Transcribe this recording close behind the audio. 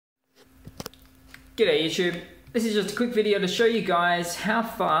G'day YouTube, this is just a quick video to show you guys how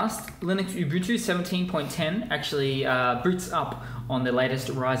fast Linux Ubuntu 17.10 actually boots up on the latest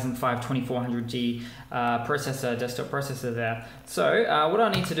Ryzen 5 2400G processor, desktop processor there. So what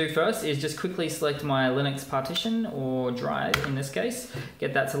I need to do first is just quickly select my Linux partition or drive in this case,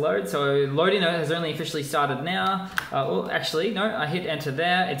 get that to load. So loading has only officially started now. Well, actually, no, I hit enter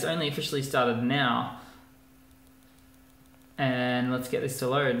there, it's only officially started now. And let's get this to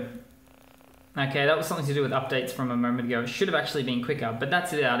load. Okay, that was something to do with updates from a moment ago. It should have actually been quicker, but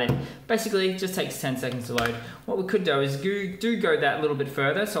that's about it. Basically, it just takes 10 seconds to load. What we could do is go that little bit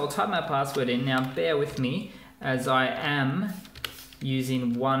further. So I'll type my password in. Now bear with me as I am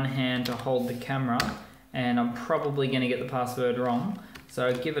using one hand to hold the camera and I'm probably going to get the password wrong.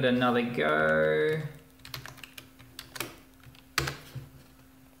 So give it another go.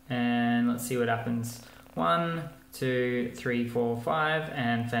 And let's see what happens. 1, 2, 3, 4, 5,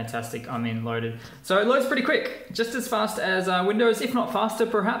 and fantastic, I'm in loaded. So it loads pretty quick, just as fast as Windows, if not faster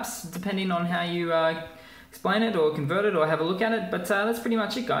perhaps, depending on how you explain it or convert it or have a look at it. But that's pretty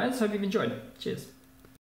much it, guys. Hope you've enjoyed. Cheers.